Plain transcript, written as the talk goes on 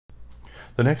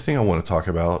The next thing I want to talk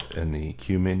about in the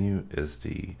Q menu is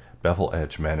the Bevel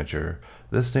Edge Manager.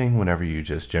 This thing, whenever you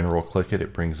just general click it,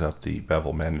 it brings up the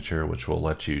Bevel Manager, which will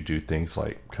let you do things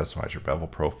like customize your bevel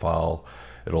profile.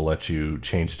 It'll let you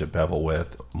change the bevel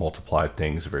width, multiply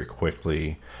things very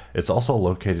quickly. It's also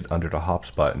located under the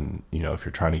hops button, if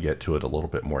you're trying to get to it a little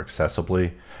bit more accessibly.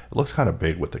 It looks kind of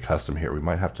big with the custom here. We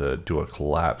might have to do a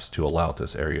collapse to allow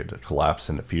this area to collapse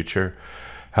in the future.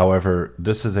 However,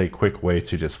 this is a quick way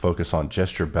to just focus on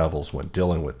just your bevels when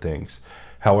dealing with things.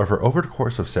 However, over the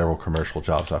course of several commercial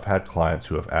jobs, I've had clients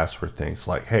who have asked for things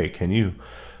like, hey, can you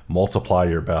multiply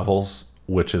your bevels?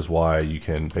 Which is why you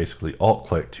can basically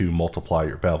alt-click to multiply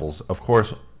your bevels. Of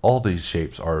course, all these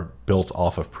shapes are built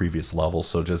off of previous levels,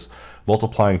 so just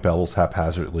multiplying bevels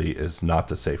haphazardly is not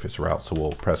the safest route. So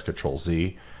we'll press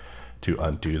Ctrl-Z to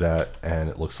undo that, and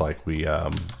it looks like we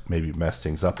maybe messed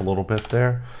things up a little bit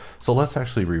there. So let's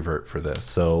actually revert for this.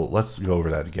 So let's go over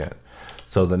that again.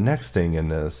 So the next thing in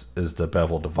this is the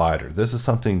Bevel Divider. This is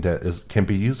something that can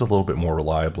be used a little bit more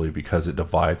reliably because it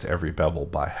divides every bevel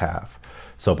by half.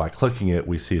 So by clicking it,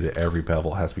 we see that every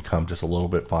bevel has become just a little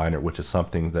bit finer, which is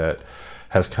something that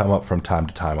has come up from time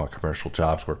to time on commercial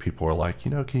jobs where people are like,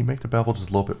 can you make the bevel just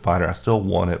a little bit finer? I still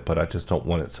want it, but I just don't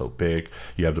want it so big.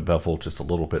 You have the bevel just a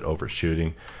little bit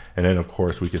overshooting. And then of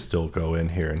course we could still go in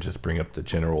here and just bring up the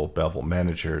general bevel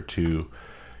manager to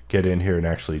get in here and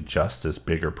actually adjust this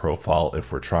bigger profile if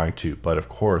we're trying to. But of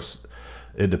course,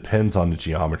 it depends on the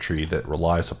geometry that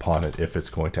relies upon it if it's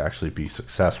going to actually be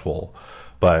successful.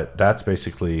 But that's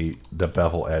basically the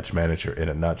Bevel Edge Manager in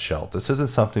a nutshell. This isn't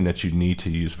something that you need to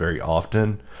use very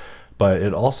often, but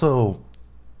it also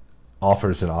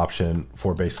offers an option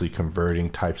for basically converting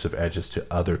types of edges to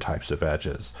other types of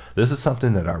edges. This is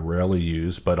something that I rarely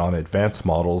use, but on advanced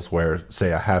models where,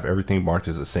 say, I have everything marked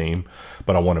as the same,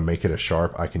 but I want to make it a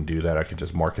sharp, I can do that. I can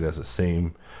just mark it as the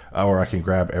same, or I can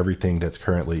grab everything that's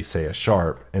currently, say, a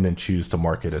sharp, and then choose to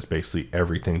mark it as basically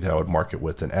everything that I would mark it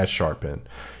with an S sharpen.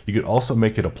 You could also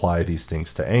make it apply these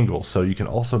things to angles, so you can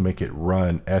also make it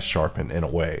run S sharpen in a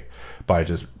way by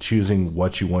just choosing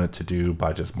what you want it to do,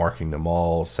 by just marking them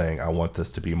all, saying I want this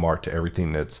to be marked to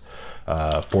everything that's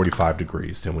 45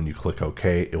 degrees. Then when you click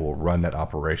OK, it will run that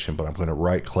operation, but I'm going to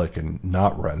right click and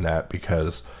not run that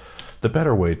because the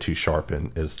better way to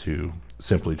sharpen is to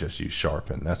simply just use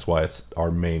sharpen. That's why it's our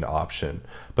main option.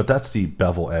 But that's the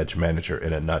Bevel Edge Manager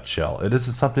in a nutshell. It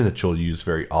isn't something that you'll use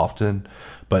very often,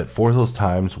 but for those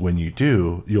times when you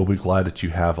do, you'll be glad that you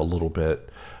have a little bit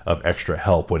of extra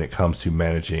help when it comes to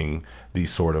managing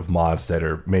these sort of mods that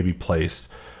are maybe placed,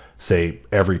 say,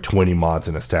 every 20 mods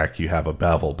in a stack you have a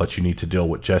bevel, but you need to deal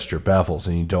with just your bevels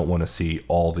and you don't want to see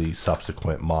all the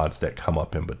subsequent mods that come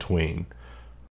up in between.